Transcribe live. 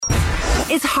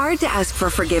It's hard to ask for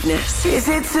forgiveness. Is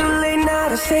it too late now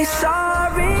to say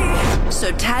sorry? So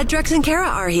Tad, Drex, and Kara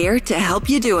are here to help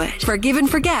you do it. Forgive and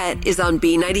Forget is on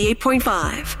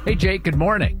B98.5. Hey, Jake, good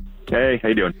morning. Hey, how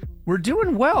you doing? We're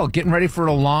doing well, getting ready for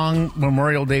a long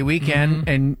Memorial Day weekend,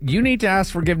 and you need to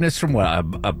ask forgiveness from what,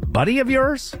 a buddy of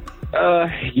yours?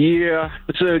 Yeah,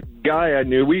 it's a guy I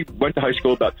knew. We went to high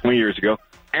school about 20 years ago.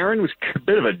 Aaron was a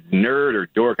bit of a nerd or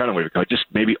dork, I don't know what to call it, just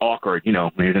maybe awkward, when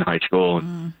he was in high school.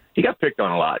 And he got picked on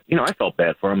a lot. I felt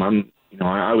bad for him.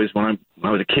 I was when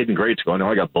I was a kid in grade school,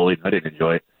 I got bullied. I didn't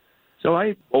enjoy it. So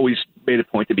I always made a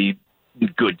point to be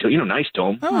good to, nice to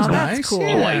him. Oh, that's cool.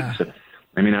 Polite. So,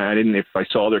 I didn't, if I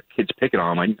saw other kids picking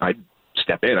on him, I'd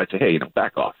step in. I'd say, hey,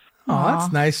 back off. Oh,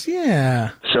 that's nice. Yeah.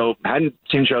 So hadn't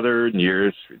seen each other in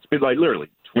years. It's been like literally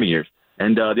 20 years.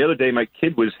 And the other day, my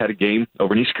kid had a game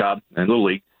over in East Cobb in Little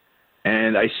League,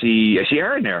 and I see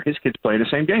Aaron there. His kid's playing the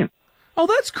same game. Oh,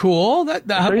 that's cool. What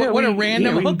a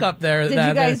random hookup there. Did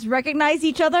you guys recognize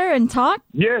each other and talk?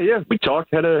 Yeah. We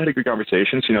talked, had a good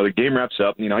conversation. So, the game wraps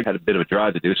up. I had a bit of a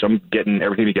drive to do, so I'm getting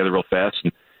everything together real fast.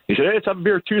 And he said, hey, let's have a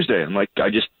beer Tuesday. I'm like, I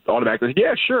just automatically said,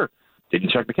 yeah, sure. Didn't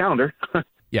check the calendar.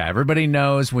 Yeah, everybody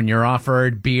knows when you're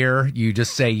offered beer, you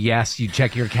just say yes, you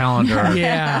check your calendar.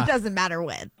 Yeah. It doesn't matter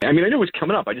when. I knew it was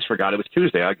coming up. I just forgot it was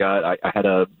Tuesday. I had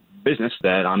a business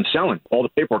that I'm selling. All the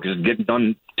paperwork is getting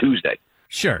done Tuesday.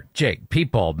 Sure, Jake,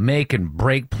 people make and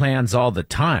break plans all the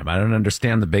time. I don't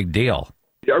understand the big deal.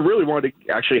 I really wanted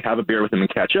to actually have a beer with him and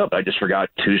catch up. I just forgot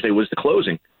Tuesday was the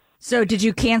closing. So did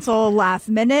you cancel last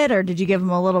minute, or did you give him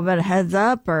a little bit of heads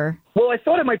up? Or Well, I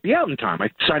thought it might be out in time. I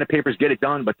signed the papers, get it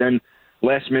done, but then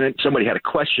last minute, somebody had a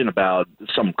question about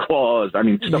some clause.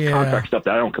 Contract stuff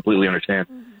that I don't completely understand.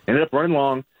 Ended up running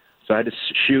long, so I had to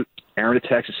shoot Aaron a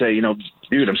text and say,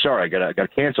 dude, I'm sorry, I gotta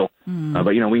cancel. But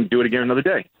we can do it again another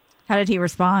day. how did he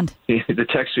respond? The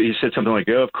text, he said something like,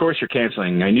 "Oh, of course you're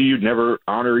canceling. I knew you'd never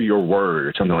honor your word,"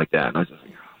 or something like that. And I was just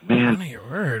like, oh, man. Honor your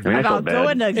word. I About felt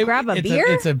bad. going to grab a beer?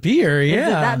 It's a beer, yeah. Is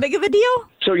it that big of a deal?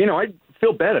 So, I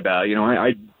feel bad about it.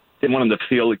 I didn't want him to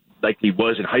feel like he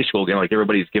was in high school again, like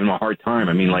everybody's giving him a hard time.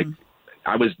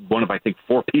 I was one of, I think,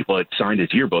 4 people that signed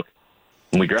his yearbook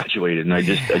when we graduated, and I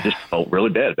just felt really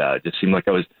bad about it. It just seemed like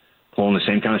I was pulling the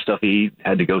same kind of stuff he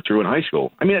had to go through in high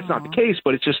school. That's not the case,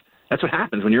 but it's just, that's what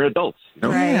happens when you're adults.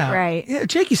 Right. Yeah,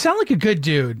 Jake, you sound like a good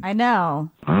dude. I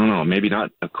know. I don't know. Maybe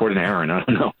not according to Aaron. I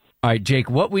don't know. All right, Jake,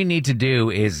 what we need to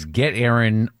do is get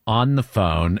Aaron on the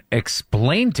phone,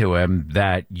 explain to him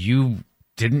that you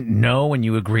didn't know when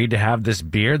you agreed to have this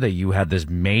beer that you had this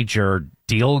major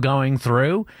deal going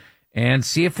through, and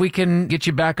see if we can get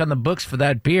you back on the books for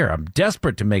that beer. I'm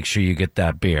desperate to make sure you get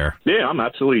that beer. Yeah, I'm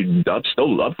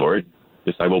still up for it.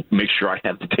 Just I will make sure I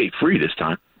have the day free this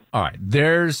time. All right,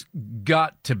 there's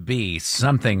got to be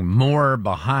something more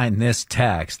behind this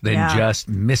text than just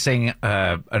missing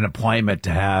an appointment to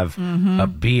have a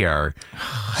beer.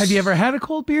 Have you ever had a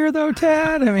cold beer, though,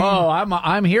 Tad?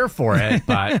 I'm here for it,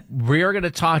 but we're going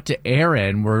to talk to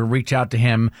Aaron. We're going to reach out to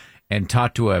him and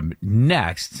talk to him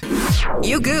next.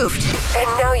 You goofed, and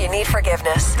now you need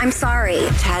forgiveness. I'm sorry.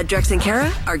 Tad, Drex, and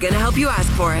Kara are going to help you ask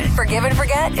for it. Forgive and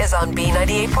Forget is on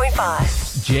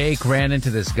B98.5. Jake ran into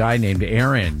this guy named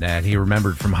Aaron that he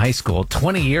remembered from high school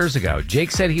 20 years ago. Jake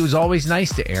said he was always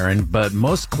nice to Aaron, but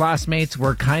most classmates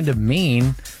were kind of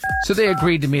mean. So they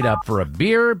agreed to meet up for a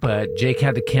beer, but Jake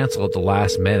had to cancel at the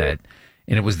last minute.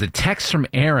 And it was the text from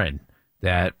Aaron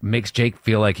that makes Jake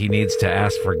feel like he needs to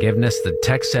ask forgiveness. The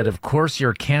text said, "Of course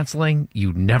you're canceling.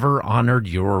 You never honored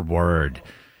your word."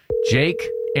 Jake,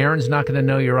 Aaron's not going to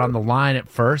know you're on the line at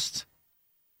first.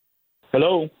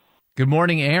 Hello. Good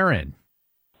morning, Aaron.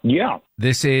 Yeah.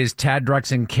 This is Tad,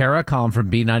 Drex, and Kara calling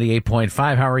from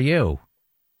B98.5. How are you?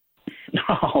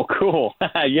 Oh, cool.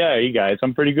 Yeah, you guys.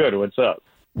 I'm pretty good. What's up?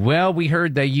 Well, we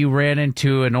heard that you ran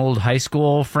into an old high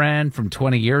school friend from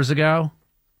 20 years ago.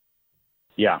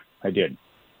 Yeah, I did.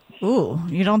 Ooh,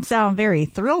 you don't sound very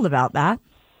thrilled about that.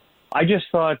 I just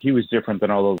thought he was different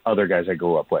than all those other guys I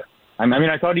grew up with. I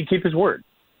thought he'd keep his word.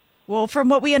 Well, from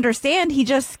what we understand, he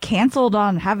just canceled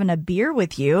on having a beer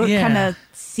with you. It kind of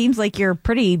seems like you're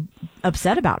pretty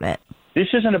upset about it. This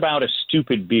isn't about a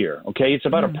stupid beer, okay? It's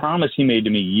about a promise he made to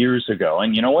me years ago.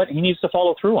 And you know what? He needs to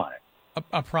follow through on it.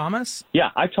 A promise? Yeah,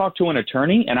 I talked to an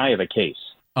attorney, and I have a case.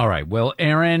 All right. Well,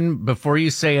 Aaron, before you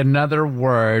say another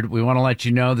word, we want to let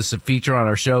you know this is a feature on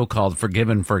our show called Forgive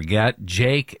and Forget.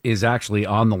 Jake is actually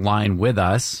on the line with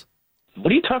us.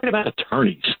 What are you talking about,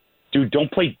 attorneys? Dude,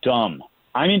 don't play dumb.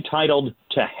 I'm entitled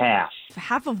to half.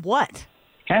 Half of what?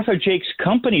 Half of Jake's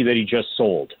company that he just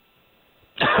sold.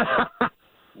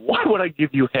 Why would I give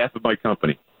you half of my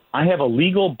company? I have a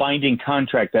legal binding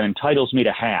contract that entitles me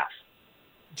to half.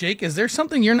 Jake, is there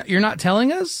something you're not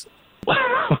telling us?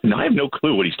 No, I have no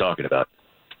clue what he's talking about.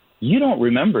 You don't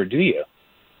remember, do you?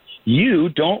 You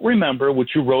don't remember what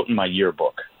you wrote in my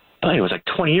yearbook. Oh, it was like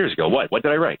 20 years ago. What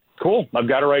did I write? Cool. I've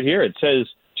got it right here. It says,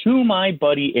 to my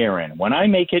buddy Aaron, when I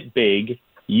make it big,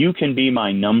 you can be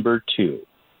my number 2.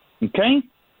 Okay?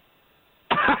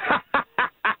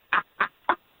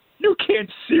 You can't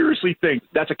seriously think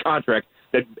that's a contract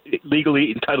that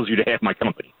legally entitles you to half my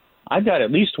company. I've got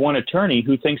at least one attorney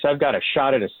who thinks I've got a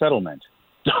shot at a settlement.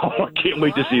 Oh, I can't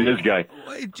wait to see this guy.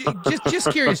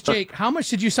 Just curious, Jake, how much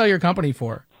did you sell your company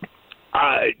for?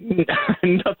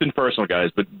 Nothing personal,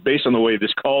 guys, but based on the way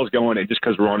this call is going and just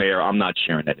because we're on air, I'm not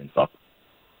sharing that info.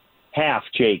 Half,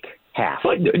 Jake. Half.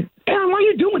 But, Aaron, why are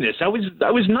you doing this? I was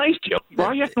nice to you. Why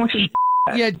are you acting like this?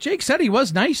 Yeah, Jake said he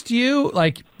was nice to you.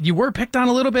 Like, you were picked on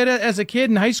a little bit as a kid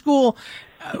in high school.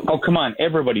 Oh, come on.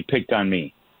 Everybody picked on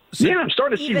me. So, yeah, I'm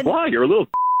starting to see why. You're a little...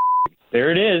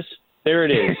 There it is. There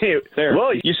it is. There.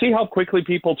 Well, you see how quickly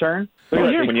people turn?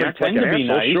 Yeah, when you act like an asshole,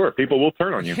 nice. Sure, people will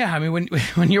turn on you. Yeah, I mean,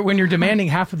 when you're demanding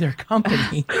half of their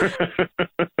company.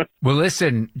 Well,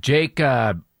 listen, Jake.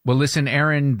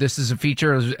 Aaron, this is a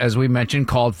feature, as we mentioned,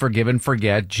 called Forgive and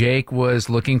Forget. Jake was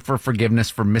looking for forgiveness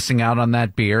for missing out on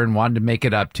that beer and wanted to make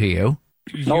it up to you.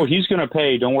 Oh, he's going to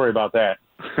pay. Don't worry about that.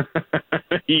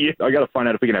 I got to find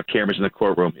out if we can have cameras in the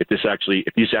courtroom. If he's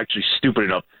actually stupid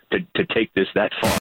enough to take this that far.